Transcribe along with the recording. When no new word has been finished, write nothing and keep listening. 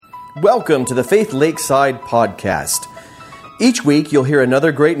Welcome to the Faith Lakeside Podcast. Each week you'll hear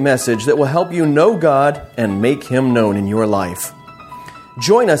another great message that will help you know God and make Him known in your life.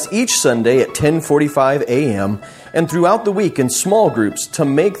 Join us each Sunday at 10:45 a.m. and throughout the week in small groups to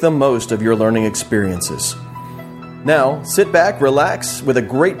make the most of your learning experiences. Now, sit back, relax with a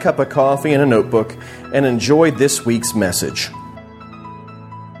great cup of coffee and a notebook, and enjoy this week's message.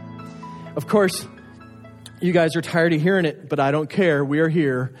 Of course, you guys are tired of hearing it, but I don't care. We are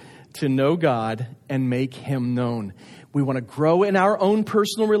here to know God and make Him known. We want to grow in our own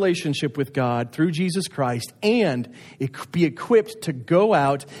personal relationship with God through Jesus Christ and be equipped to go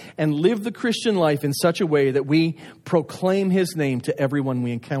out and live the Christian life in such a way that we proclaim His name to everyone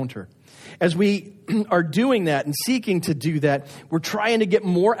we encounter. As we are doing that and seeking to do that, we're trying to get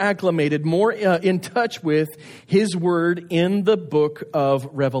more acclimated, more in touch with His Word in the book of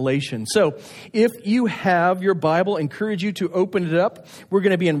Revelation. So if you have your Bible, I encourage you to open it up. We're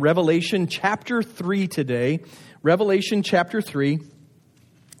going to be in Revelation chapter 3 today. Revelation chapter 3.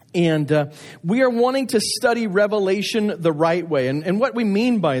 And we are wanting to study Revelation the right way. And what we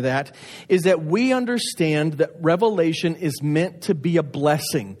mean by that is that we understand that Revelation is meant to be a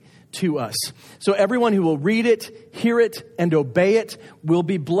blessing to us. So everyone who will read it, hear it, and obey it will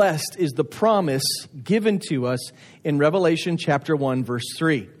be blessed is the promise given to us in Revelation chapter 1, verse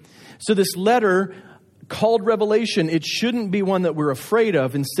 3. So this letter called Revelation, it shouldn't be one that we're afraid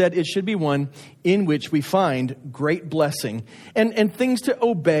of. Instead, it should be one in which we find great blessing and things to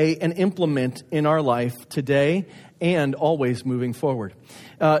obey and implement in our life today and always moving forward.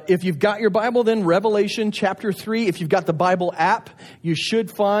 If you've got your Bible, then Revelation chapter 3. If you've got the Bible app, you should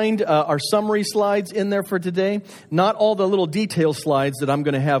find our summary slides in there for today. Not all the little detail slides that I'm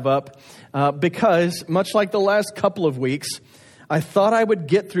going to have up, because much like the last couple of weeks, I thought I would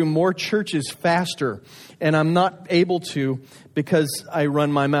get through more churches faster, and I'm not able to because I run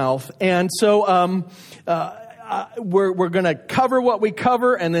my mouth. And so we're going to cover what we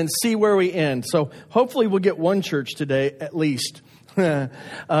cover and then see where we end. So hopefully we'll get one church today at least.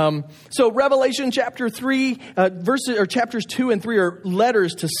 So Revelation chapter 3, chapters 2 and 3 are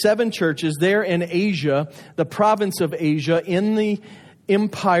letters to 7 churches there in Asia, the province of Asia, in the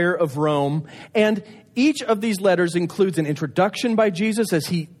Empire of Rome. And each of these letters includes an introduction by Jesus as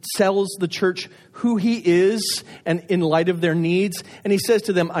He tells the church who He is and in light of their needs. And He says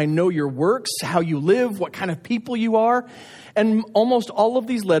to them, I know your works, how you live, what kind of people you are. And almost all of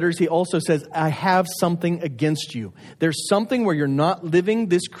these letters, He also says, I have something against you. There's something where you're not living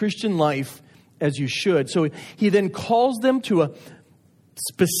this Christian life as you should. So He then calls them to a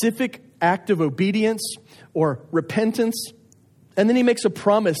specific act of obedience or repentance. And then He makes a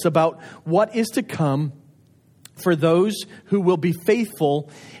promise about what is to come for those who will be faithful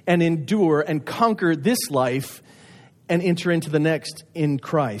and endure and conquer this life and enter into the next in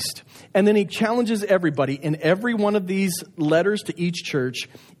Christ. And then He challenges everybody in every one of these letters to each church,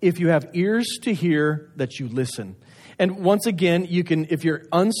 if you have ears to hear, that you listen. And once again, you can, if you're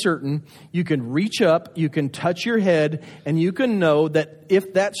uncertain, you can reach up, you can touch your head, and you can know that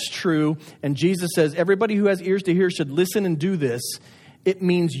if that's true, and Jesus says everybody who has ears to hear should listen and do this, it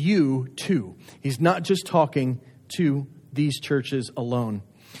means you too. He's not just talking to these churches alone.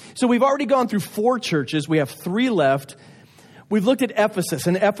 So we've already gone through 4 churches. We have 3 left. We've looked at Ephesus.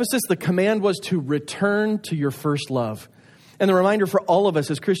 In Ephesus, the command was to return to your first love. And the reminder for all of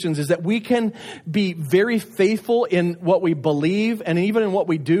us as Christians is that we can be very faithful in what we believe and even in what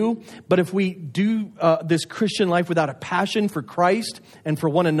we do. But if we do this Christian life without a passion for Christ and for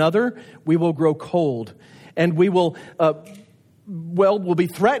one another, we will grow cold. And we will, we'll be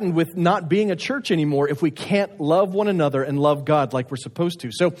threatened with not being a church anymore if we can't love one another and love God like we're supposed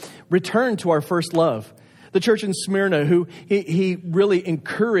to. So return to our first love. The church in Smyrna, who he really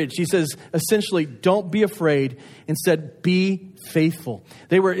encouraged, he says, essentially, don't be afraid. Instead, be faithful.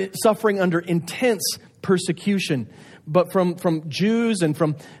 They were suffering under intense persecution, but from Jews and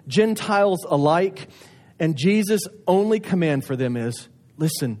from Gentiles alike. And Jesus' only command for them is,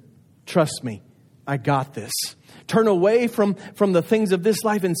 listen, trust me, I got this. Turn away from the things of this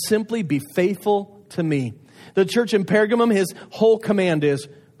life and simply be faithful to me. The church in Pergamum, his whole command is,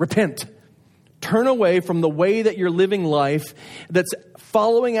 repent. Turn away from the way that you're living life that's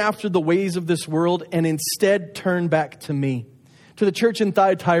following after the ways of this world and instead turn back to me. To the church in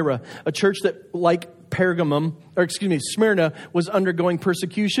Thyatira, a church that, like Smyrna, was undergoing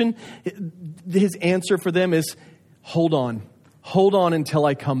persecution, his answer for them is, hold on until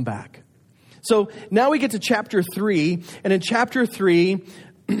I come back. So now we get to chapter 3, and in chapter 3,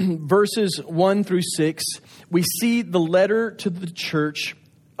 verses 1 through 6, we see the letter to the church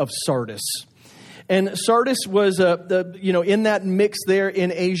of Sardis. And Sardis was, in that mix there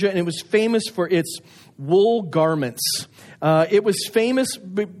in Asia, and it was famous for its wool garments. It was famous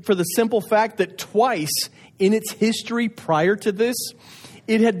for the simple fact that twice in its history prior to this,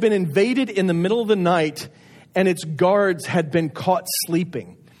 it had been invaded in the middle of the night, and its guards had been caught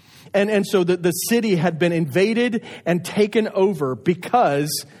sleeping. And so the city had been invaded and taken over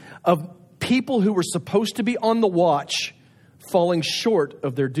because of people who were supposed to be on the watch falling short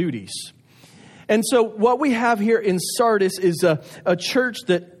of their duties. And so what we have here in Sardis is a church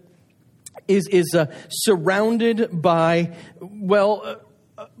that is surrounded by,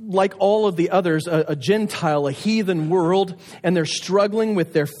 like all of the others, a Gentile, a heathen world, and they're struggling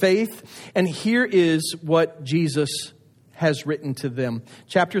with their faith. And here is what Jesus has written to them.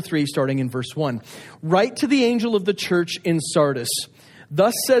 Chapter 3, starting in verse 1. Write to the angel of the church in Sardis.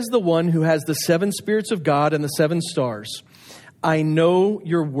 Thus says the one who has the 7 spirits of God and the 7 stars. I know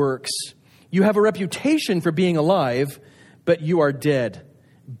your works. You have a reputation for being alive, but you are dead.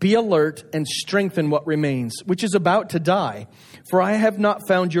 Be alert and strengthen what remains, which is about to die. For I have not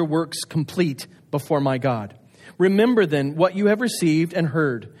found your works complete before my God. Remember then what you have received and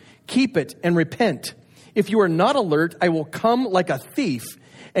heard. Keep it and repent. If you are not alert, I will come like a thief,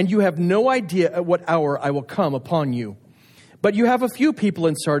 and you have no idea at what hour I will come upon you. But you have a few people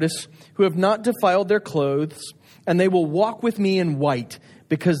in Sardis who have not defiled their clothes, and they will walk with me in white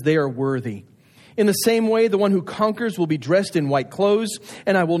because they are worthy. In the same way, the one who conquers will be dressed in white clothes,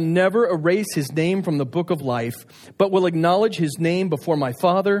 and I will never erase his name from the book of life, but will acknowledge his name before my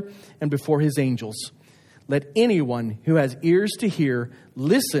Father and before his angels. Let anyone who has ears to hear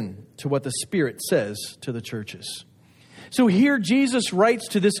listen to what the Spirit says to the churches. So here Jesus writes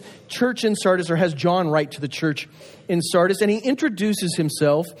to this church in Sardis, or has John write to the church in Sardis, and he introduces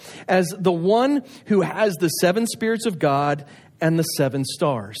himself as the one who has the 7 spirits of God and the 7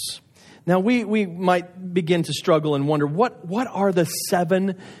 stars. Now we might begin to struggle and wonder, what are the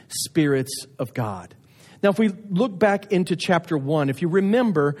 7 spirits of God? Now, if we look back into chapter 1, if you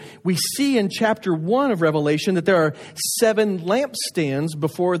remember, we see in chapter 1 of Revelation that there are 7 lampstands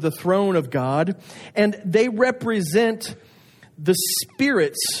before the throne of God, and they represent the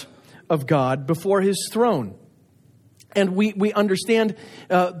spirits of God before his throne. And we understand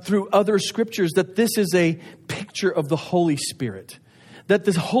through other scriptures that this is a picture of the Holy Spirit. That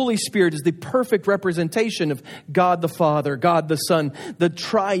the Holy Spirit is the perfect representation of God the Father, God the Son, the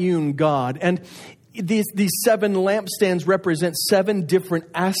triune God. And these 7 lampstands represent 7 different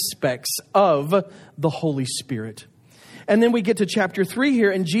aspects of the Holy Spirit. And then we get to chapter 3 here,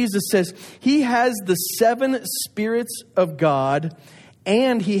 and Jesus says he has the 7 spirits of God,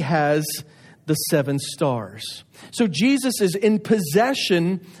 and he has the 7 stars. So Jesus is in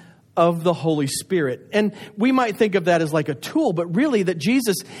possession of the Holy Spirit. And we might think of that as like a tool, but really that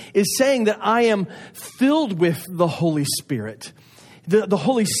Jesus is saying that I am filled with the Holy Spirit. The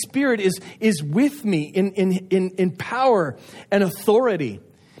Holy Spirit is with me in power and authority.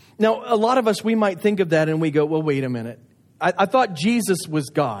 Now, a lot of us, we might think of that and we go, well, wait a minute. I thought Jesus was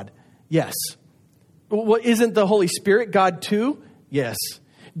God. Yes. Well, isn't the Holy Spirit God too? Yes.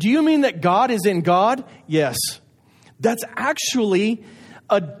 Do you mean that God is in God? Yes. That's actually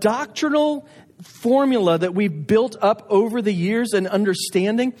a doctrinal formula that we've built up over the years and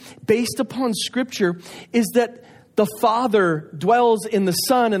understanding based upon Scripture is that the Father dwells in the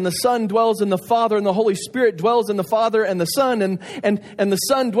Son, and the Son dwells in the Father, and the Holy Spirit dwells in the Father and the Son, and the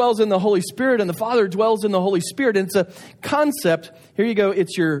Son dwells in the Holy Spirit, and the Father dwells in the Holy Spirit. And it's a concept. Here you go.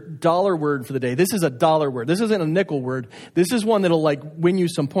 It's your dollar word for the day. This is a dollar word. This isn't a nickel word. This is one that'll win you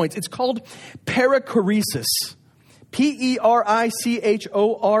some points. It's called perichoresis.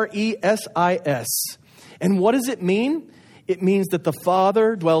 Perichoresis. And what does it mean? It means that the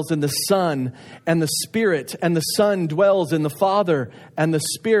Father dwells in the Son and the Spirit, and the Son dwells in the Father and the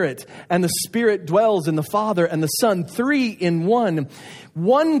Spirit dwells in the Father and the Son. 3 in 1.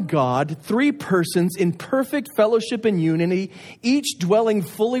 One God, 3 persons in perfect fellowship and unity, each dwelling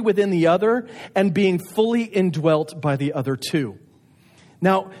fully within the other and being fully indwelt by the other 2.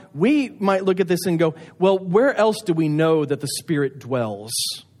 Now, we might look at this and go, well, where else do we know that the Spirit dwells?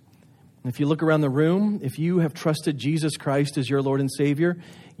 If you look around the room, if you have trusted Jesus Christ as your Lord and Savior,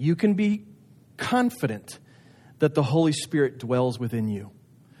 you can be confident that the Holy Spirit dwells within you.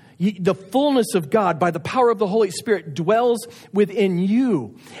 The fullness of God, by the power of the Holy Spirit, dwells within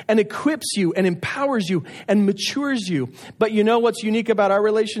you and equips you and empowers you and matures you. But you know what's unique about our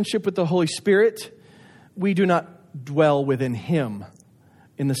relationship with the Holy Spirit? We do not dwell within Him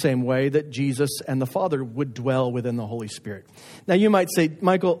in the same way that Jesus and the Father would dwell within the Holy Spirit. Now you might say,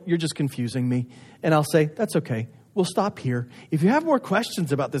 Michael, you're just confusing me. And I'll say, that's okay. we'll stop here. If you have more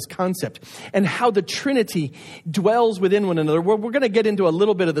questions about this concept and how the Trinity dwells within one another, we're going to get into a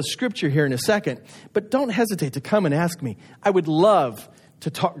little bit of the scripture here in a second. But don't hesitate to come and ask me. I would love to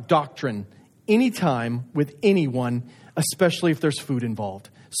talk doctrine anytime with anyone, especially if there's food involved.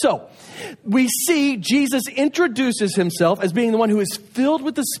 So, we see Jesus introduces himself as being the one who is filled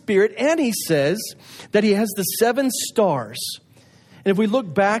with the Spirit, and he says that he has the 7 stars. And if we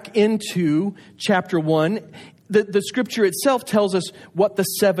look back into chapter 1, the scripture itself tells us what the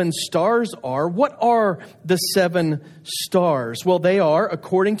 7 stars are. What are the 7 stars? Well, they are,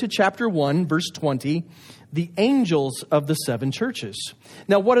 according to chapter 1, verse 20, the angels of the 7 churches.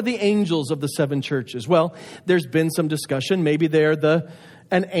 Now, what are the angels of the 7 churches? Well, there's been some discussion. Maybe they're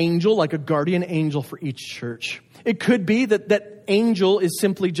an angel, like a guardian angel for each church. It could be that angel is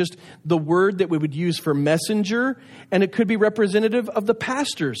simply just the word that we would use for messenger, and it could be representative of the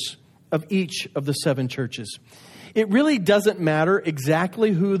pastors of each of the 7 churches. It really doesn't matter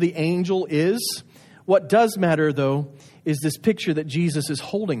exactly who the angel is. What does matter, though, is this picture that Jesus is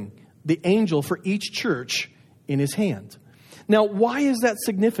holding the angel for each church in his hand. Now, why is that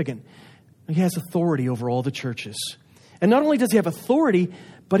significant? He has authority over all the churches. And not only does he have authority,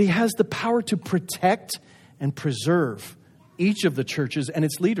 but he has the power to protect and preserve each of the churches and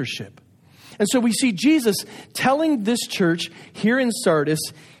its leadership. And so we see Jesus telling this church here in Sardis,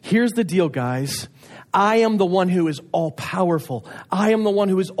 here's the deal, guys. I am the one who is all powerful. I am the one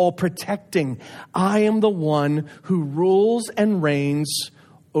who is all protecting. I am the one who rules and reigns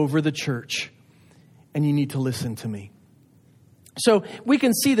over the church. And you need to listen to me. So we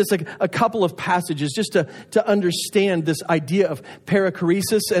can see this like a couple of passages just to understand this idea of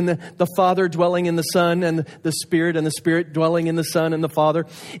perichoresis and the Father dwelling in the Son and the Spirit dwelling in the Son and the Father.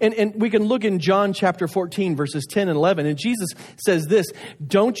 And we can look in John chapter 14, verses 10 and 11. And Jesus says this,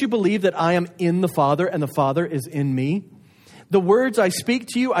 don't you believe that I am in the Father and the Father is in me? The words I speak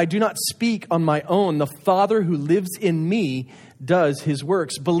to you, I do not speak on my own. The Father who lives in me does his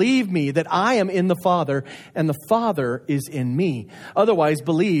works. Believe me that I am in the Father and the Father is in me. Otherwise,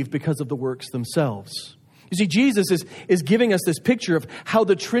 believe because of the works themselves. You see, Jesus is giving us this picture of how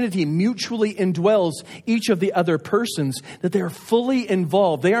the Trinity mutually indwells each of the other persons, that they are fully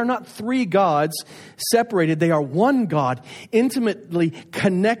involved. They are not 3 gods separated. They are one God, intimately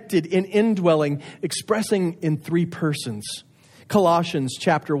connected in indwelling, expressing in 3 persons. Colossians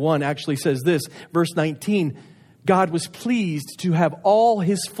chapter 1 actually says this, verse 19, God was pleased to have all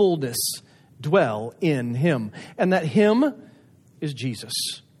his fullness dwell in him. And that him is Jesus.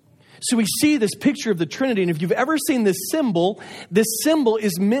 So we see this picture of the Trinity. And if you've ever seen this symbol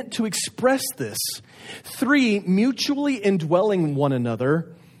is meant to express this. 3 mutually indwelling one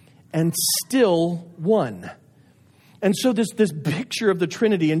another and still one. And so this picture of the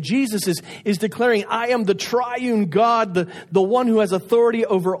Trinity, and Jesus is declaring, I am the triune God, the one who has authority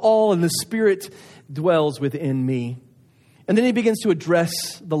over all, and the Spirit dwells within me. And then he begins to address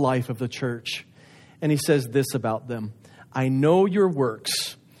the life of the church. And he says this about them. I know your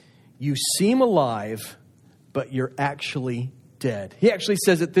works. You seem alive, but you're actually dead. He actually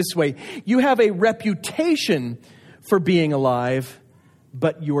says it this way. You have a reputation for being alive,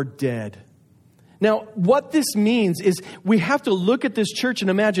 but you're dead. Now, what this means is we have to look at this church and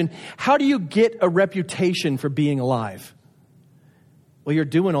imagine, how do you get a reputation for being alive? Well, you're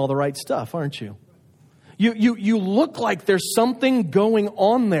doing all the right stuff, aren't you? You look like there's something going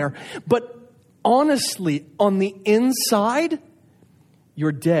on there, but honestly, on the inside,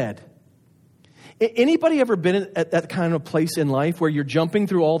 you're dead. Anybody ever been at that kind of place in life where you're jumping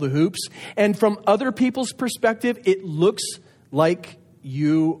through all the hoops, and from other people's perspective, it looks like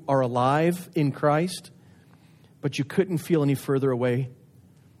you are alive in Christ, but you couldn't feel any further away?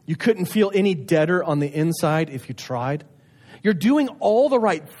 You couldn't feel any deader on the inside if you tried? You're doing all the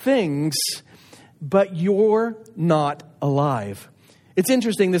right things, but you're not alive. It's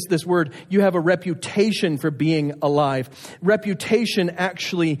interesting, this word, you have a reputation for being alive. Reputation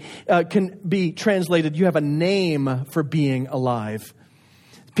actually can be translated, you have a name for being alive.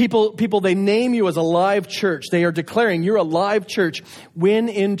 People, they name you as a live church. They are declaring you're a live church, when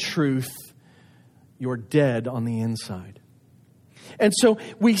in truth, you're dead on the inside. And so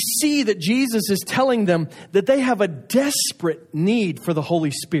we see that Jesus is telling them that they have a desperate need for the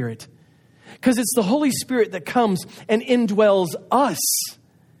Holy Spirit. Because it's the Holy Spirit that comes and indwells us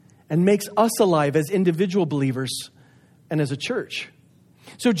and makes us alive as individual believers and as a church.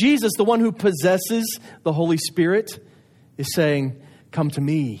 So Jesus, the one who possesses the Holy Spirit, is saying, come to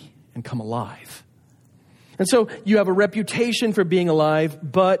me and come alive. And so you have a reputation for being alive,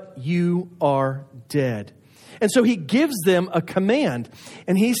 but you are dead. And so he gives them a command.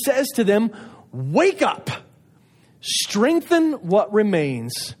 And he says to them, wake up. strengthen what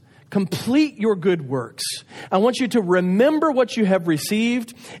remains. Complete your good works. I want you to remember what you have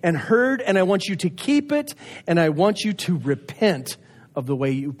received and heard, and I want you to keep it, and I want you to repent of the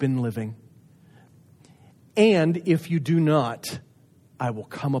way you've been living. And if you do not, I will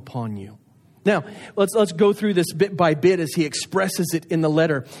come upon you. Now, let's go through this bit by bit as he expresses it in the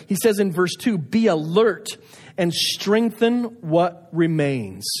letter. He says in verse 2, be alert and strengthen what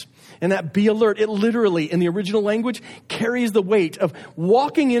remains. And that be alert, it literally, in the original language, carries the weight of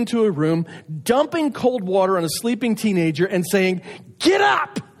walking into a room, dumping cold water on a sleeping teenager and saying, get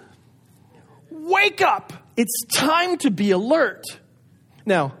up! Wake up! It's time to be alert.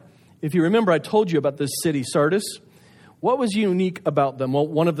 Now, if you remember, I told you about this city, Sardis. What was unique about them? Well,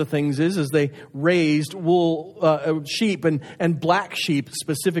 one of the things is they raised wool sheep and black sheep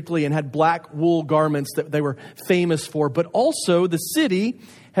specifically, and had black wool garments that they were famous for. But also the city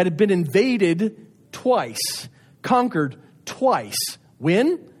had been invaded twice, conquered twice.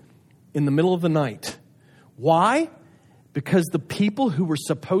 When? In the middle of the night. Why? Because the people who were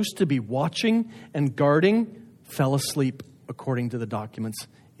supposed to be watching and guarding fell asleep, according to the documents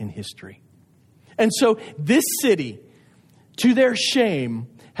in history. And so this city, to their shame,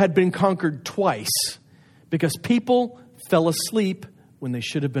 had been conquered twice because people fell asleep when they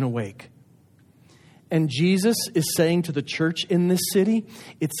should have been awake. And Jesus is saying to the church in this city,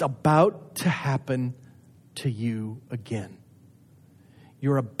 it's about to happen to you again.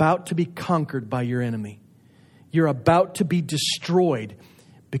 You're about to be conquered by your enemy. You're about to be destroyed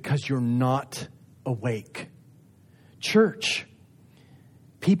because you're not awake. Church,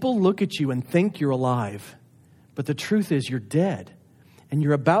 people look at you and think you're alive. But the truth is you're dead, and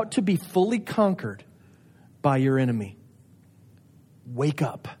you're about to be fully conquered by your enemy. Wake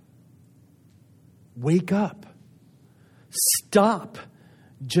up. Wake up. Stop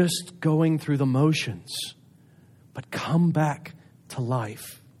just going through the motions, but come back to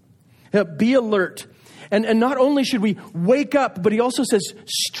life. Be alert. And not only should we wake up, but he also says,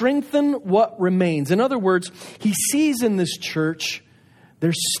 strengthen what remains. In other words, he sees in this church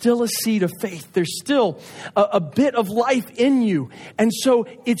there's still a seed of faith. There's still a bit of life in you. And so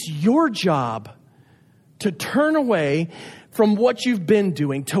it's your job to turn away from what you've been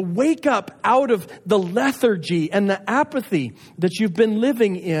doing, to wake up out of the lethargy and the apathy that you've been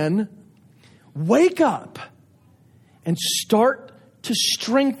living in. Wake up and start to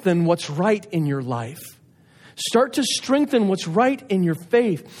strengthen what's right in your life. Start to strengthen what's right in your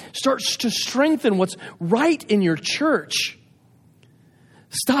faith. Start to strengthen what's right in your church.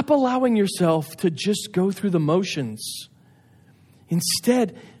 Stop allowing yourself to just go through the motions.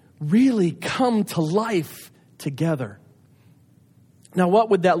 Instead, really come to life together. Now, what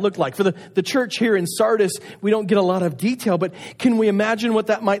would that look like? For the church here in Sardis, we don't get a lot of detail, but can we imagine what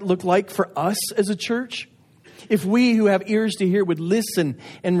that might look like for us as a church? If we who have ears to hear would listen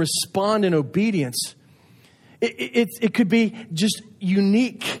and respond in obedience, it could be just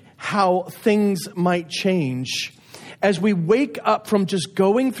unique how things might change as we wake up from just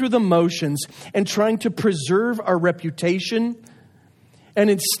going through the motions and trying to preserve our reputation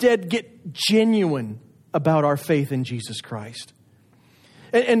and instead get genuine about our faith in Jesus Christ.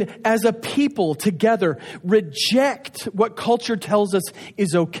 And as a people together, reject what culture tells us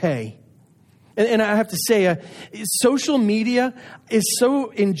is okay. And I have to say, social media is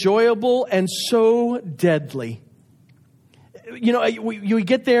so enjoyable and so deadly. You know, we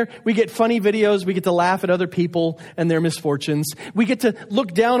get there, we get funny videos, we get to laugh at other people and their misfortunes. We get to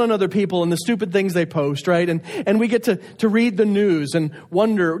look down on other people and the stupid things they post, right? And we get to read the news and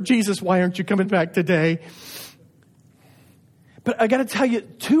wonder, Jesus, why aren't you coming back today? But I got to tell you,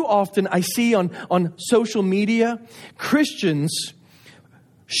 too often I see on social media, Christians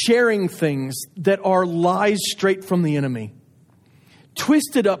sharing things that are lies straight from the enemy.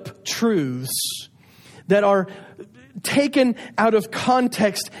 Twisted up truths that are taken out of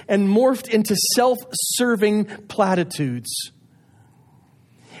context and morphed into self-serving platitudes.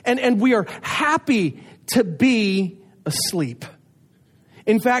 And we are happy to be asleep.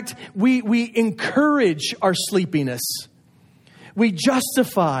 In fact, we encourage our sleepiness. We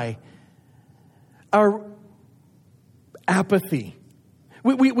justify our apathy.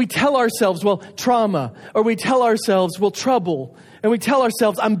 We tell ourselves, well, trauma, or we tell ourselves, well, trouble, and we tell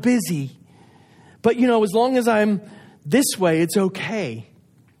ourselves, I'm busy. But, you know, as long as I'm this way, it's okay.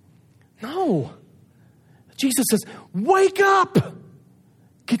 No. Jesus says, wake up.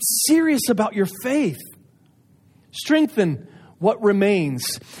 Get serious about your faith. Strengthen what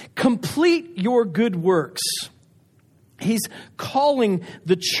remains. Complete your good works. He's calling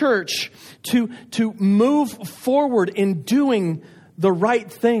the church to move forward in doing the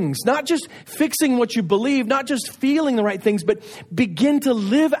right things. Not just fixing what you believe, not just feeling the right things, but begin to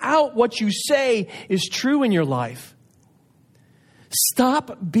live out what you say is true in your life.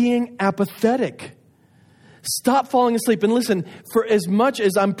 Stop being apathetic. Stop falling asleep. And listen, for as much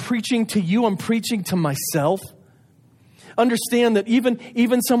as I'm preaching to you, I'm preaching to myself. Understand that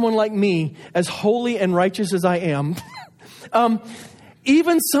even someone like me, as holy and righteous as I am,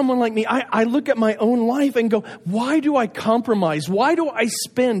 even someone like me, I look at my own life and go, why do I compromise? Why do I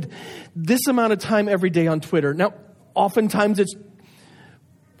spend this amount of time every day on Twitter? Now, oftentimes it's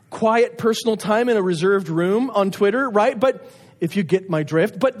quiet personal time in a reserved room on Twitter, right? But if you get my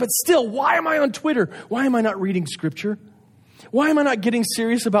drift, but still, why am I on Twitter? Why am I not reading Scripture? Why am I not getting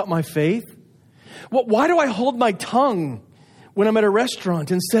serious about my faith? Why do I hold my tongue when I'm at a restaurant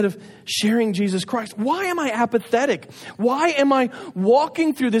instead of sharing Jesus Christ? Why am I apathetic? Why am I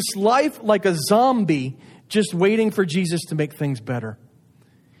walking through this life like a zombie, just waiting for Jesus to make things better?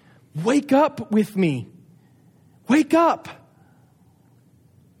 Wake up with me. Wake up.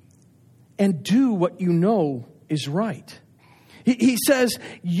 And do what you know is right. He says,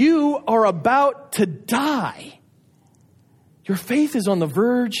 you are about to die. Your faith is on the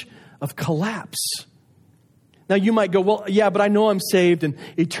verge of collapse. Now you might go, well, yeah, but I know I'm saved and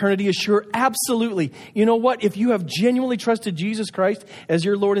eternity is sure. Absolutely. You know what? If you have genuinely trusted Jesus Christ as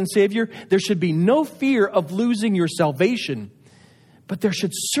your Lord and Savior, there should be no fear of losing your salvation. But there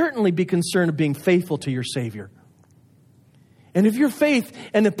should certainly be concern of being faithful to your Savior. And if your faith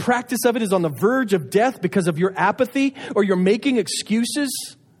and the practice of it is on the verge of death because of your apathy or you're making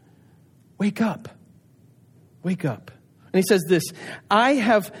excuses, wake up. Wake up. And he says this, I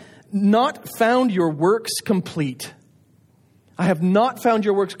have not found your works complete. I have not found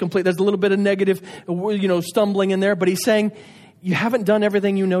your works complete. There's a little bit of negative, stumbling in there, but he's saying you haven't done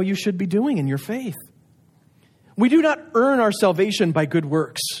everything you know you should be doing in your faith. We do not earn our salvation by good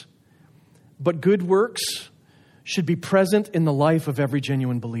works, but good works should be present in the life of every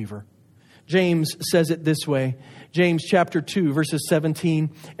genuine believer. James says it this way. James chapter 2, verses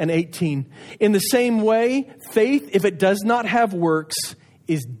 17 and 18. In the same way, faith, if it does not have works,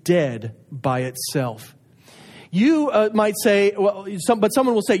 is dead by itself. You might say, but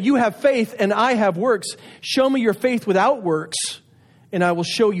someone will say, you have faith and I have works. Show me your faith without works, and I will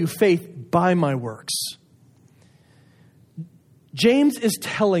show you faith by my works. James is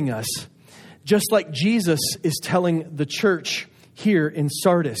telling us, just like Jesus is telling the church here in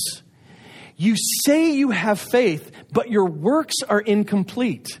Sardis, you say you have faith, but your works are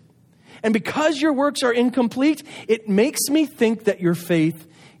incomplete. And because your works are incomplete, it makes me think that your faith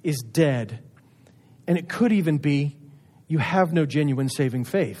is dead. And it could even be you have no genuine saving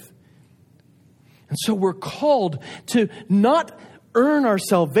faith. And so we're called to not earn our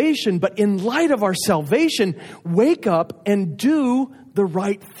salvation, but in light of our salvation, wake up and do the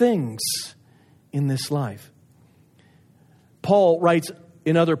right things in this life. Paul writes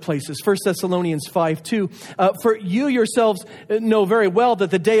in other places, 1 Thessalonians 5:2, for you yourselves know very well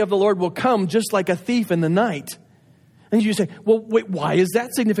that the day of the Lord will come just like a thief in the night. And you say, well, wait, why is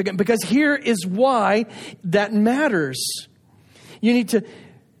that significant? Because here is why that matters. You need to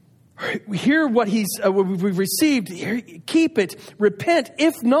hear what we've received, keep it, repent.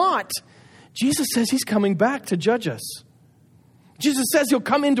 If not, Jesus says he's coming back to judge us. Jesus says he'll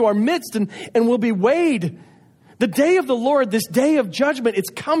come into our midst and we'll be weighed. The day of the Lord, this day of judgment, it's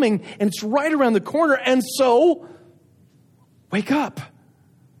coming and it's right around the corner. And so, wake up.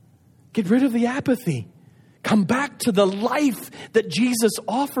 Get rid of the apathy. Come back to the life that Jesus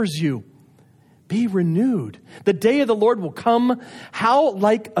offers you. Be renewed. The day of the Lord will come, how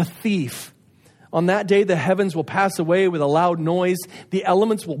like a thief. On that day, the heavens will pass away with a loud noise. The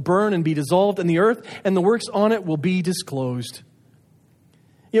elements will burn and be dissolved, and the earth and the works on it will be disclosed.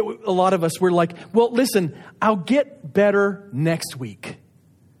 A lot of us, we're like, well, listen, I'll get better next week.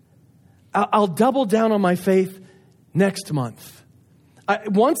 I'll double down on my faith next month.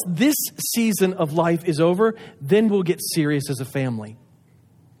 Once this season of life is over, then we'll get serious as a family.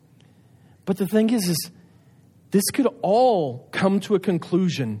 But the thing is this could all come to a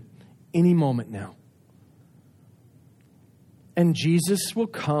conclusion any moment now. And Jesus will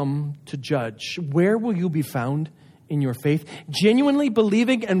come to judge. Where will you be found in your faith? Genuinely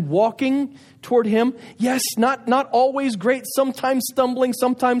believing and walking toward Him? Yes, not always great, sometimes stumbling,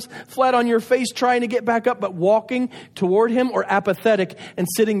 sometimes flat on your face trying to get back up, but walking toward Him, or apathetic and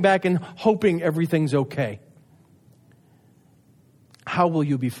sitting back and hoping everything's okay? How will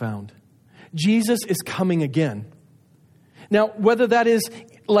you be found? Jesus is coming again. Now, whether that is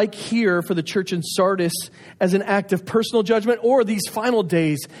like here for the church in Sardis as an act of personal judgment, or these final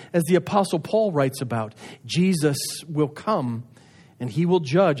days as the Apostle Paul writes about, Jesus will come and he will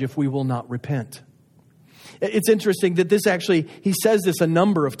judge if we will not repent. It's interesting that he says this a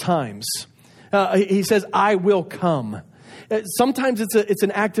number of times. He says, I will come. Sometimes it's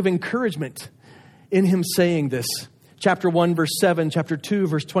an act of encouragement in him saying this. Chapter 1, verse 7, chapter 2,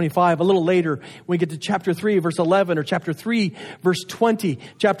 verse 25. A little later, when we get to chapter 3, verse 11, or chapter 3, verse 20,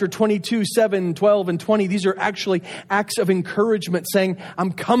 chapter 22, 7, 12, and 20. These are actually acts of encouragement saying,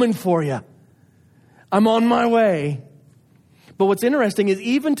 I'm coming for you. I'm on my way. But what's interesting is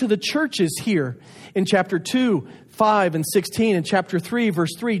even to the churches here in chapter 2, 5, and 16, and chapter 3,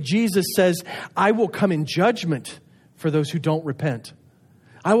 verse 3, Jesus says, I will come in judgment for those who don't repent.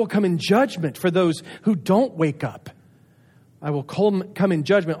 I will come in judgment for those who don't wake up. I will come in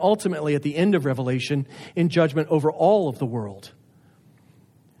judgment ultimately at the end of Revelation, in judgment over all of the world,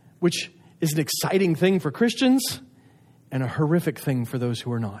 which is an exciting thing for Christians and a horrific thing for those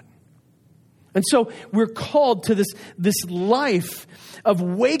who are not. And so we're called to this life of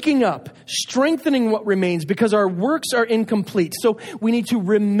waking up, strengthening what remains, because our works are incomplete. So we need to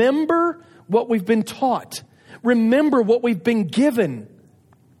remember what we've been taught. Remember what we've been given.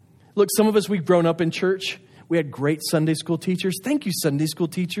 Look, some of us, we've grown up in church. We had great Sunday school teachers. Thank you, Sunday school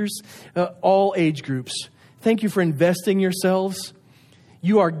teachers, all age groups. Thank you for investing yourselves.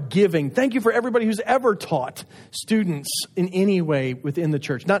 You are giving. Thank you for everybody who's ever taught students in any way within the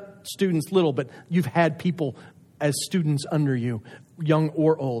church. Not students little, but you've had people as students under you, young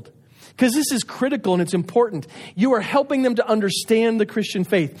or old. Because this is critical and it's important. You are helping them to understand the Christian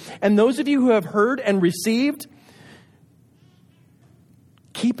faith. And those of you who have heard and received,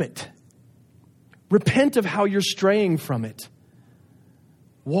 keep it. Repent of how you're straying from it.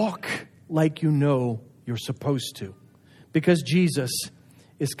 Walk like you know you're supposed to, because Jesus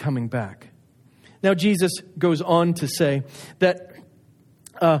is coming back. Now, Jesus goes on to say that,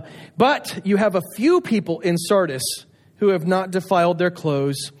 but you have a few people in Sardis who have not defiled their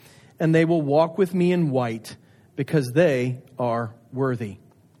clothes, and they will walk with me in white because they are worthy.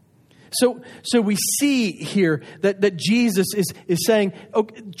 So we see here that Jesus is saying,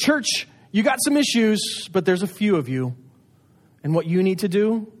 okay, church, you got some issues, but there's a few of you. And what you need to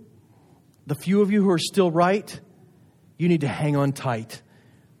do, the few of you who are still right, you need to hang on tight,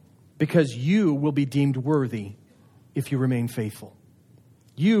 because you will be deemed worthy if you remain faithful.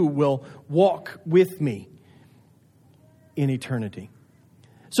 You will walk with me in eternity.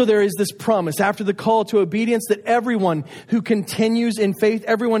 So there is this promise after the call to obedience that everyone who continues in faith,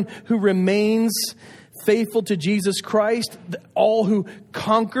 everyone who remains faithful to Jesus Christ, all who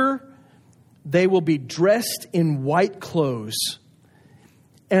conquer, they will be dressed in white clothes,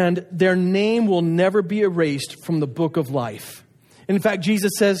 and their name will never be erased from the book of life. In fact,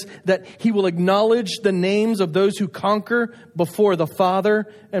 Jesus says that he will acknowledge the names of those who conquer before the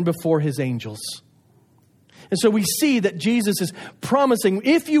Father and before his angels. And so we see that Jesus is promising,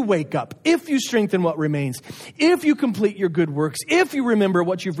 if you wake up, if you strengthen what remains, if you complete your good works, if you remember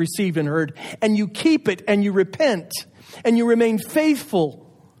what you've received and heard, and you keep it, and you repent, and you remain faithful,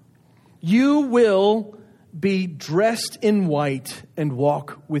 you will be dressed in white and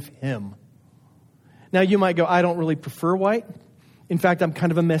walk with him. Now you might go, I don't really prefer white. In fact, I'm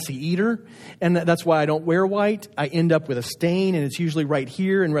kind of a messy eater, and that's why I don't wear white. I end up with a stain, and it's usually right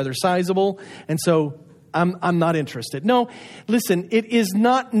here and rather sizable. And so I'm not interested. No, listen, it is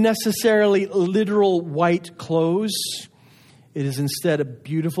not necessarily literal white clothes. It is instead a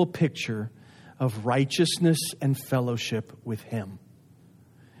beautiful picture of righteousness and fellowship with him.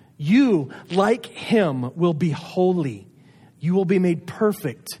 You, like him, will be holy. You will be made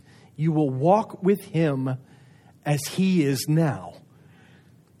perfect. You will walk with him as he is now,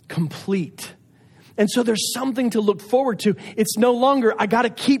 complete. And so there's something to look forward to. It's no longer, I got to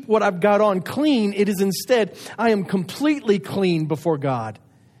keep what I've got on clean. It is instead, I am completely clean before God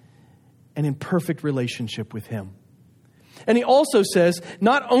and in perfect relationship with him. And he also says,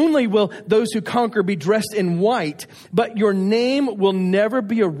 not only will those who conquer be dressed in white, but your name will never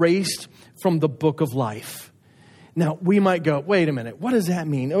be erased from the book of life. Now, we might go, wait a minute, what does that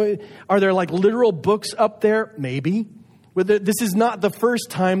mean? Are there like literal books up there? Maybe. This is not the first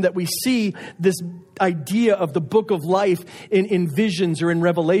time that we see this idea of the book of life in visions or in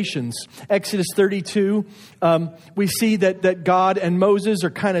Revelations. Exodus 32, we see that God and Moses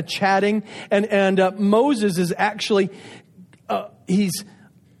are kind of chatting. And Moses is actually, he's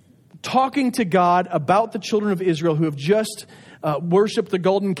talking to God about the children of Israel who have just worshiped the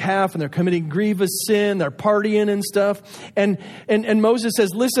golden calf, and they're committing grievous sin, they're partying and stuff. And Moses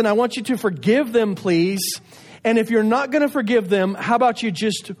says, listen, I want you to forgive them, please. And if you're not going to forgive them, how about you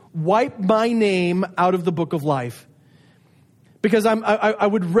just wipe my name out of the book of life? Because I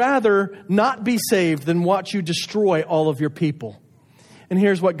would rather not be saved than watch you destroy all of your people. And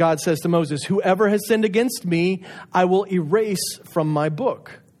here's what God says to Moses: whoever has sinned against me, I will erase from my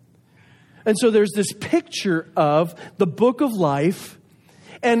book. And so there's this picture of the book of life.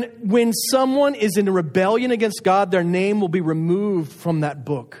 And when someone is in rebellion against God, their name will be removed from that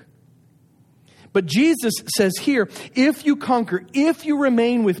book. But Jesus says here, if you conquer, if you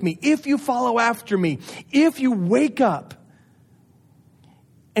remain with me, if you follow after me, if you wake up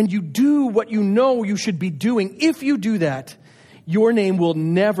and you do what you know you should be doing, if you do that, your name will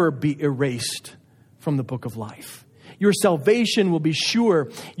never be erased from the book of life. Your salvation will be sure.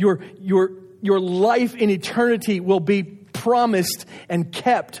 Your life in eternity will be promised and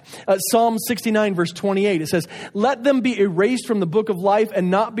kept. Psalm 69 verse 28, it says, let them be erased from the book of life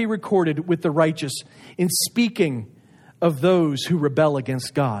and not be recorded with the righteous, in speaking of those who rebel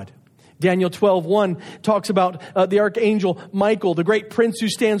against God. Daniel 12:1 talks about the archangel Michael, the great prince who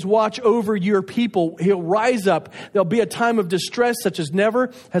stands watch over your people. He'll rise up. There'll be a time of distress such as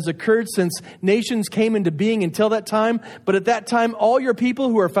never has occurred since nations came into being until that time. But at that time, all your people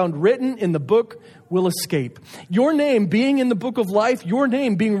who are found written in the book will escape. Your name being in the book of life, your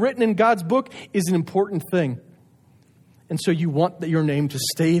name being written in God's book is an important thing. And so you want your name to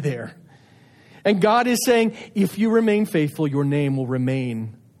stay there. And God is saying, if you remain faithful, your name will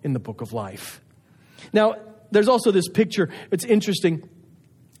remain in the book of life. Now, there's also this picture. It's interesting.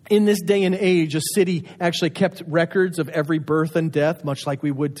 In this day and age, a city actually kept records of every birth and death, much like we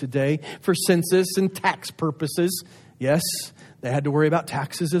would today, for census and tax purposes. Yes, they had to worry about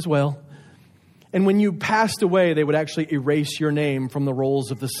taxes as well. And when you passed away, they would actually erase your name from the rolls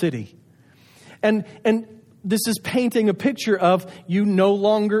of the city. And this is painting a picture of you no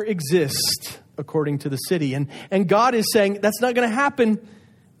longer exist according to the city. And God is saying that's not going to happen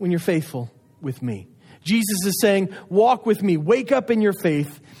when you're faithful with me. Jesus is saying, walk with me, wake up in your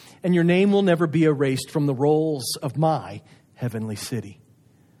faith, and your name will never be erased from the rolls of my heavenly city.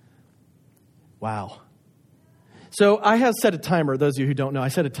 Wow. So I have set a timer. Those of you who don't know, I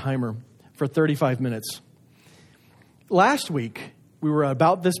set a timer for 35 minutes. Last week, we were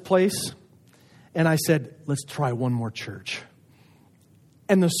about this place, and I said, let's try one more church.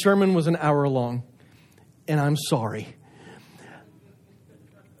 And the sermon was an hour long, and I'm sorry.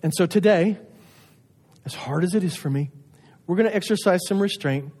 And so today, as hard as it is for me, we're going to exercise some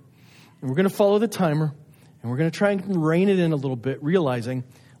restraint, and we're going to follow the timer, and we're going to try and rein it in a little bit, realizing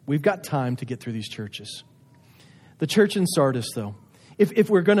we've got time to get through these churches. The church in Sardis, though,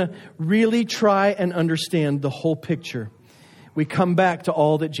 if we're going to really try and understand the whole picture, we come back to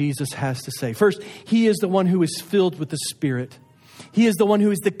all that Jesus has to say. First, He is the one who is filled with the Spirit. He is the one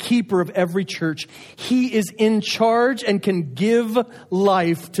who is the keeper of every church. He is in charge and can give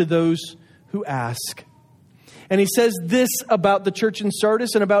life to those who ask. And He says this about the church in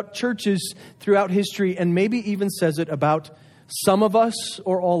Sardis and about churches throughout history, and maybe even says it about some of us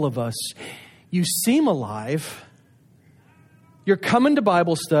or all of us. You seem alive. You're coming to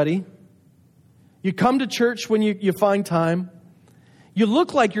Bible study. You come to church when you find time. You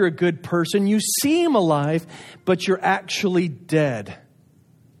look like you're a good person. You seem alive, but you're actually dead.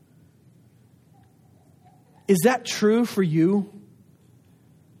 Is that true for you?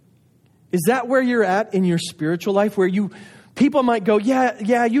 Is that where you're at in your spiritual life? Where people might go,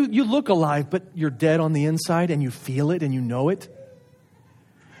 yeah, you look alive, but you're dead on the inside and you feel it and you know it?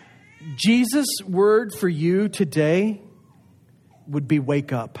 Jesus' word for you today would be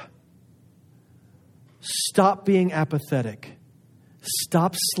wake up. Stop being apathetic.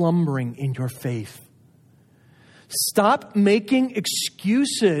 Stop slumbering in your faith. Stop making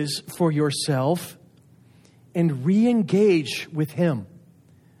excuses for yourself and re-engage with Him.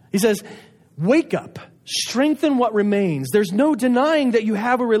 He says, wake up, strengthen what remains. There's no denying that you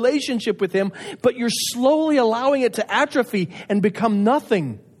have a relationship with Him, but you're slowly allowing it to atrophy and become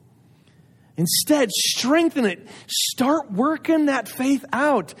nothing. Instead, strengthen it. Start working that faith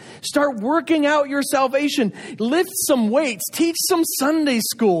out. Start working out your salvation. Lift some weights. Teach some Sunday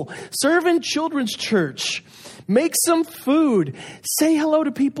school. Serve in children's church. Make some food. Say hello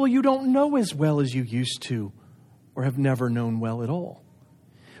to people you don't know as well as you used to or have never known well at all.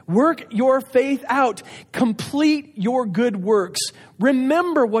 Work your faith out. Complete your good works.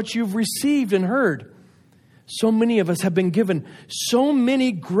 Remember what you've received and heard. So many of us have been given so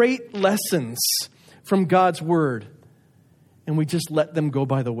many great lessons from God's Word, and we just let them go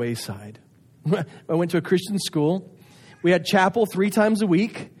by the wayside. I went to a Christian school. We had chapel 3 times a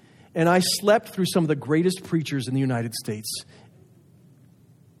week, and I slept through some of the greatest preachers in the United States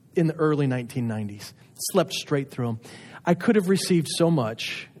in the early 1990s. Slept straight through them. I could have received so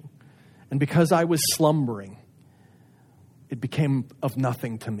much, and because I was slumbering, it became of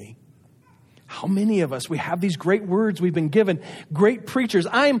nothing to me. How many of us, we have these great words we've been given, great preachers.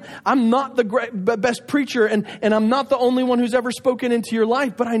 I'm not the best preacher, and I'm not the only one who's ever spoken into your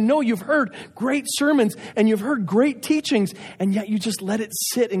life, but I know you've heard great sermons and you've heard great teachings, and yet you just let it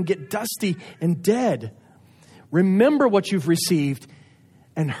sit and get dusty and dead. Remember what you've received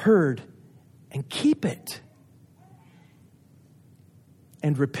and heard and keep it.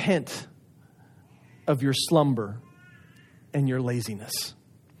 And repent of your slumber and your laziness.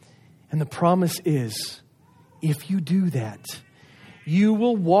 And the promise is, if you do that, you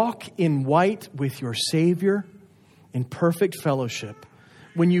will walk in white with your Savior in perfect fellowship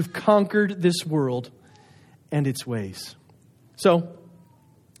when you've conquered this world and its ways. So,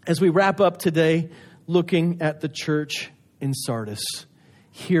 as we wrap up today looking at the church in Sardis,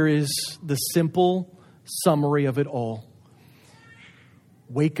 here is the simple summary of it all.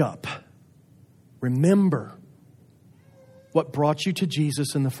 Wake up. Remember what brought you to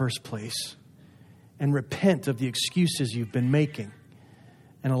Jesus in the first place, and repent of the excuses you've been making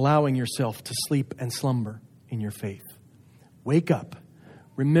and allowing yourself to sleep and slumber in your faith. Wake up,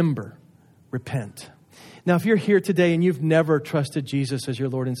 remember, repent. Now, if you're here today and you've never trusted Jesus as your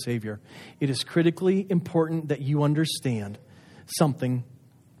Lord and Savior, it is critically important that you understand something,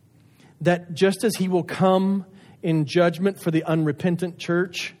 that just as He will come in judgment for the unrepentant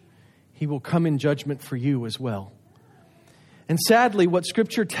church, He will come in judgment for you as well. And sadly, what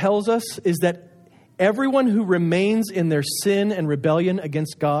Scripture tells us is that everyone who remains in their sin and rebellion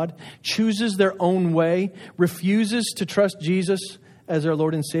against God, chooses their own way, refuses to trust Jesus as their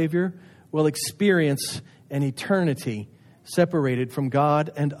Lord and Savior, will experience an eternity separated from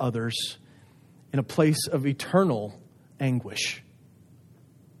God and others in a place of eternal anguish.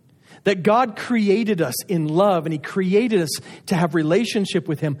 That God created us in love, and He created us to have relationship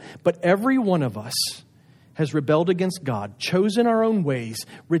with Him, but every one of us has rebelled against God, chosen our own ways,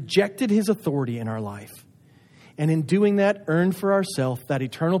 rejected His authority in our life, and in doing that, earned for ourselves that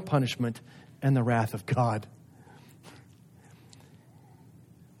eternal punishment and the wrath of God.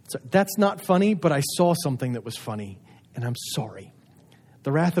 So that's not funny, but I saw something that was funny, and I'm sorry.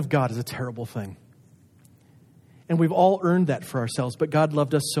 The wrath of God is a terrible thing. And we've all earned that for ourselves, but God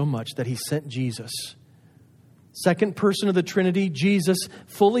loved us so much that He sent Jesus. Second person of the Trinity, Jesus,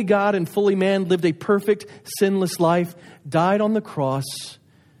 fully God and fully man, lived a perfect, sinless life, died on the cross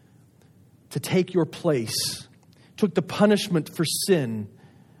to take your place, took the punishment for sin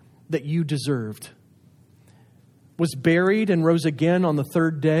that you deserved, was buried and rose again on the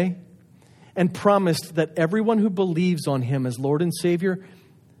third day, and promised that everyone who believes on Him as Lord and Savior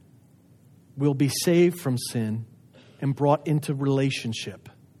will be saved from sin and brought into relationship.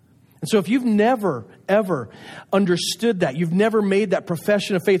 And so if you've never, ever understood that, you've never made that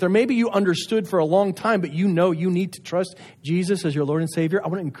profession of faith, or maybe you understood for a long time, but you know you need to trust Jesus as your Lord and Savior, I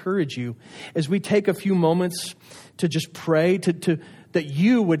want to encourage you as we take a few moments to just pray that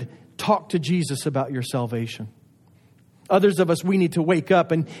you would talk to Jesus about your salvation. Others of us, we need to wake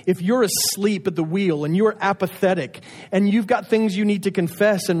up. And if you're asleep at the wheel and you're apathetic and you've got things you need to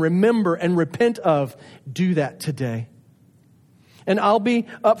confess and remember and repent of, do that today. And I'll be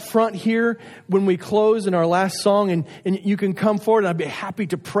up front here when we close in our last song, and you can come forward, and I'd be happy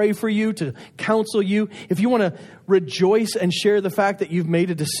to pray for you, to counsel you. If you want to rejoice and share the fact that you've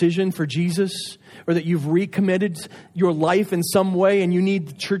made a decision for Jesus, or that you've recommitted your life in some way and you need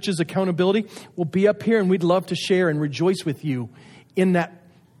the church's accountability, we'll be up here, and we'd love to share and rejoice with you in that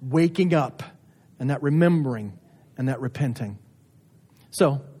waking up and that remembering and that repenting.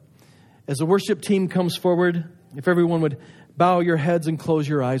 So, as the worship team comes forward, if everyone would bow your heads and close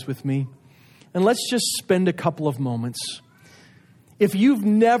your eyes with me. And let's just spend a couple of moments. If you've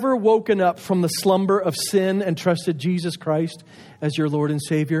never woken up from the slumber of sin and trusted Jesus Christ as your Lord and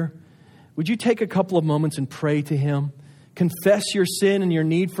Savior, would you take a couple of moments and pray to Him? Confess your sin and your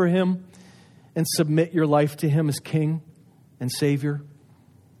need for Him, and submit your life to Him as King and Savior.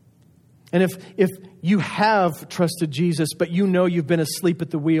 And if you have trusted Jesus, but you know you've been asleep at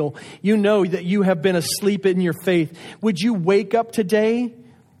the wheel, you know that you have been asleep in your faith, would you wake up today,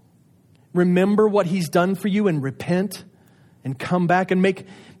 remember what He's done for you, and repent and come back and make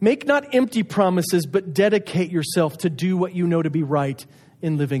not empty promises, but dedicate yourself to do what you know to be right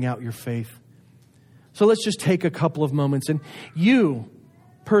in living out your faith. So let's just take a couple of moments, and you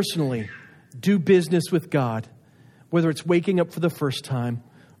personally do business with God, whether it's waking up for the first time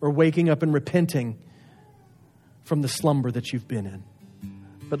or waking up and repenting from the slumber that you've been in.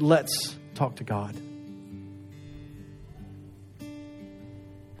 But let's talk to God.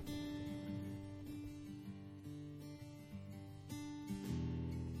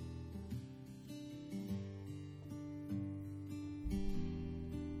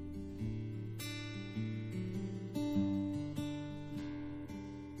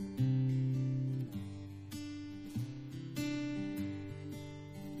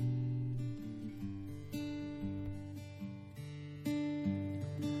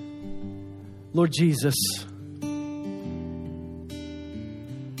 Lord Jesus,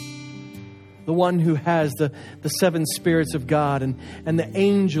 the one who has the seven spirits of God and the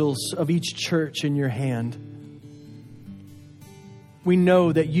angels of each church in your hand. We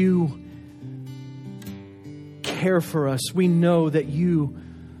know that you care for us. We know that you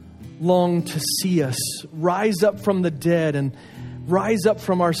long to see us rise up from the dead and rise up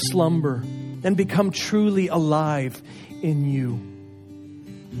from our slumber and become truly alive in you.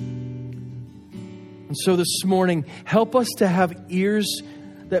 And so this morning, help us to have ears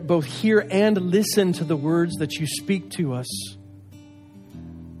that both hear and listen to the words that you speak to us.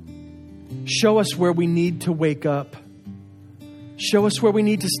 Show us where we need to wake up. Show us where we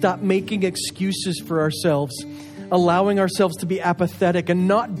need to stop making excuses for ourselves, allowing ourselves to be apathetic and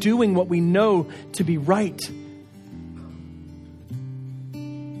not doing what we know to be right.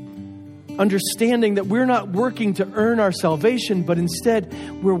 Understanding that we're not working to earn our salvation, but instead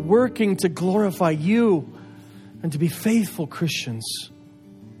we're working to glorify you and to be faithful Christians.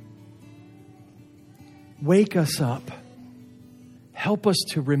 Wake us up. Help us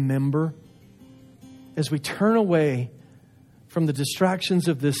to remember as we turn away from the distractions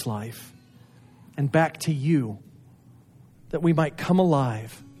of this life and back to you, that we might come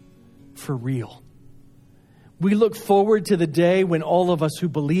alive for real. We look forward to the day when all of us who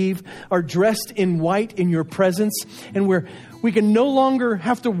believe are dressed in white in your presence, and we can no longer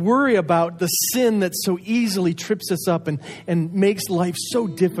have to worry about the sin that so easily trips us up and makes life so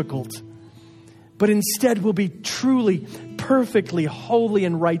difficult. But instead we'll be truly, perfectly holy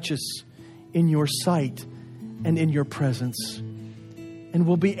and righteous in your sight and in your presence. And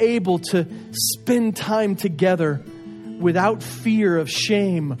we'll be able to spend time together without fear of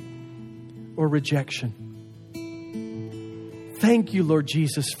shame or rejection. Thank you, Lord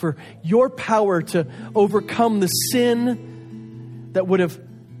Jesus, for your power to overcome the sin that would have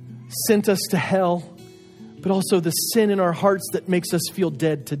sent us to hell, but also the sin in our hearts that makes us feel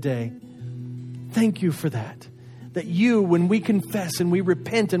dead today. Thank you for that. That you, when we confess and we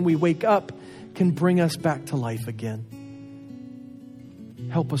repent and we wake up, can bring us back to life again.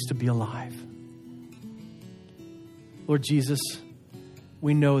 Help us to be alive. Lord Jesus,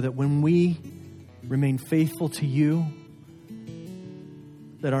 we know that when we remain faithful to you,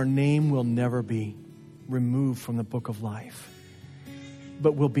 that our name will never be removed from the book of life,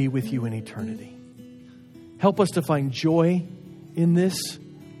 but will be with you in eternity. Help us to find joy in this,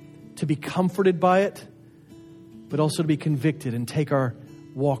 to be comforted by it, but also to be convicted and take our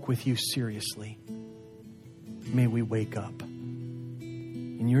walk with you seriously. May we wake up.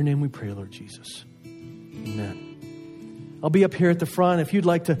 In your name we pray, Lord Jesus. Amen. I'll be up here at the front. If you'd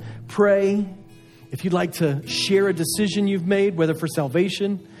like to pray, if you'd like to share a decision you've made, whether for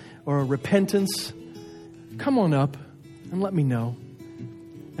salvation or repentance, come on up and let me know.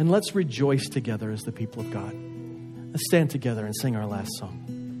 And let's rejoice together as the people of God. Let's stand together and sing our last song.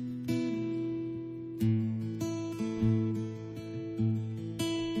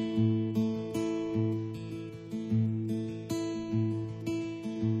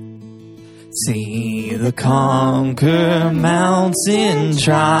 See the conquer mounts in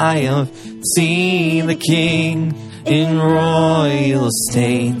triumph. See the King in royal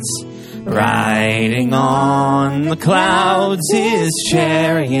estates, riding on the clouds his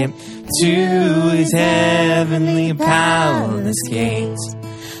chariot to his heavenly palace gates.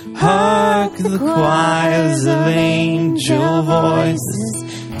 Hark the choirs of angel voices,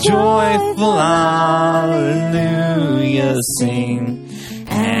 joyful hallelujah sing.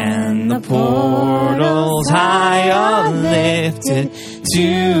 And the portals high are lifted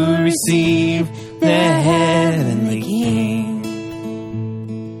to receive the heavenly King.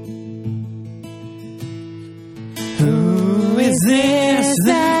 Who is this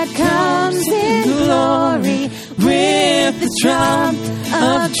that comes in glory with the trump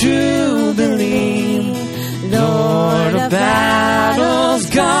of jubilee? Lord of battles,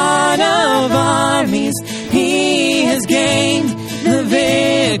 God of armies, he has gained the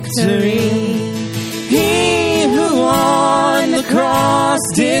victory. He who on the cross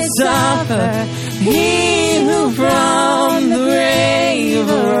did suffer, he who from the grave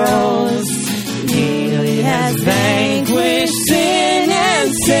arose, he has vanquished sin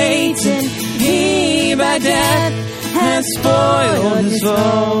and Satan. He by death has spoiled his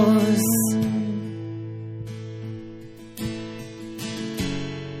foes.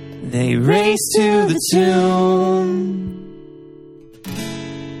 They race to the tomb.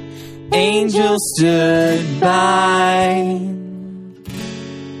 Angels stood by.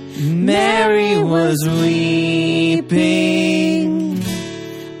 Mary was weeping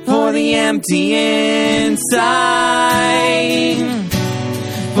for the empty inside.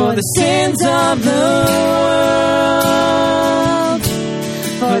 for the sins of the world,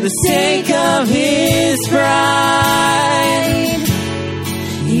 for the sake of his bride.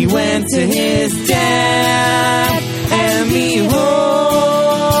 He went to his death, and behold,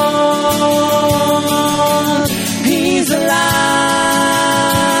 he's alive.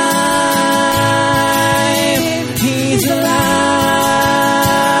 He's alive.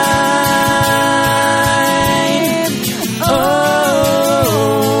 Oh,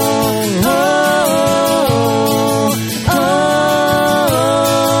 oh,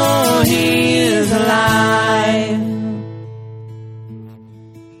 oh, he is alive.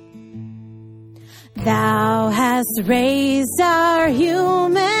 Thou hast raised our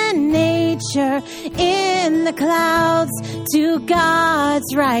human nature in the clouds to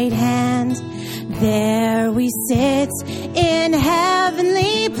God's right hand. There we sit in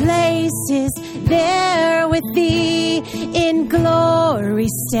heavenly places, there with thee in glory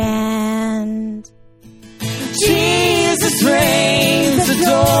stand. Jesus reigns,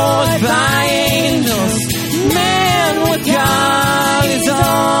 adored by angels. Man with God is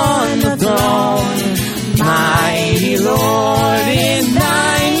on the throne. Mighty Lord, in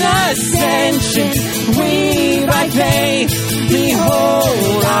thine ascension, we by faith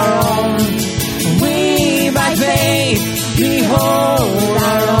behold our own. We by faith behold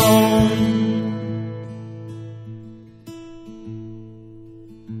our own.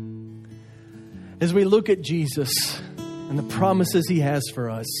 As we look at Jesus and the promises he has for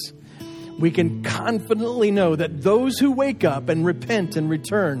us, we can confidently know that those who wake up and repent and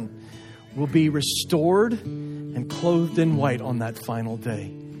return will be restored and clothed in white on that final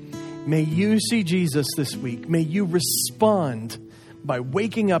day. May you see Jesus this week. May you respond by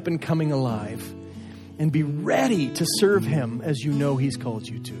waking up and coming alive, and be ready to serve him as you know he's called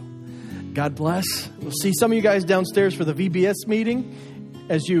you to. God bless. We'll see some of you guys downstairs for the VBS meeting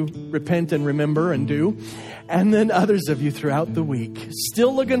as you repent and remember and do. And then others of you throughout the week.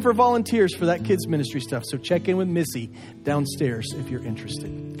 Still looking for volunteers for that kids ministry stuff. So check in with Missy downstairs if you're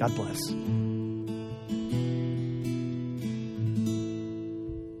interested. God bless.